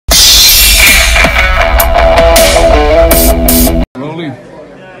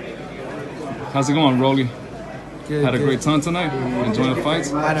How's it going, Rollie? Good, Had a good. great time tonight? Enjoying the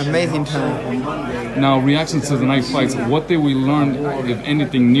fights? I had an amazing time. Now, reaction to the night fights. What did we learn, if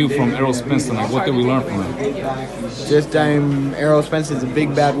anything, new from Errol Spence tonight? What did we learn from him? Just Errol Spence is a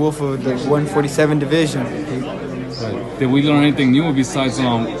big bad wolf of the 147 division. Did we learn anything new besides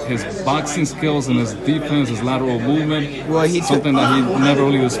his boxing skills and his defense, his lateral movement? Well, something that he never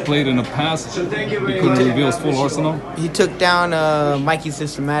really displayed in the past. He couldn't reveal his full arsenal. He took down Mikey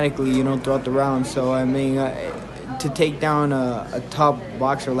systematically, throughout the round. So I mean, to take down a top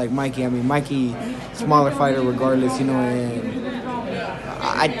boxer like Mikey, Mikey, smaller fighter regardless, and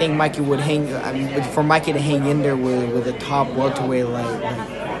I think Mikey would for Mikey to hang in there with a top welterweight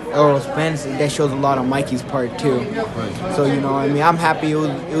like Errol Spence, that shows a lot on Mikey's part too. Right. So I'm happy. It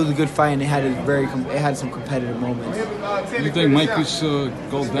was a good fight, and it had some competitive moments. Do you think Mikey should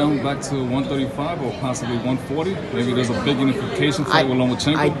go down back to 135 or possibly 140? Maybe there's a big unification fight with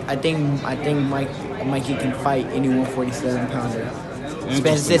Lomachenko. I think Mikey can fight any 147 pounder.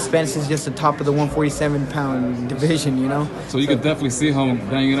 Spence is just the top of the 147 pound division, So you could definitely see him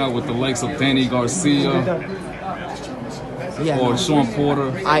banging out with the likes of Garcia. Yeah, or Sean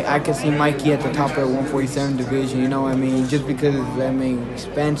Porter. I could see Mikey at the top of the 147 division, just because,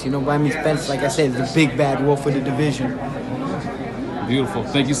 Spence, Spence, like I said, is the big bad wolf of the division. Beautiful.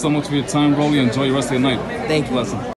 Thank you so much for your time, Rollie. Enjoy the rest of your night. Thank you. Blessing.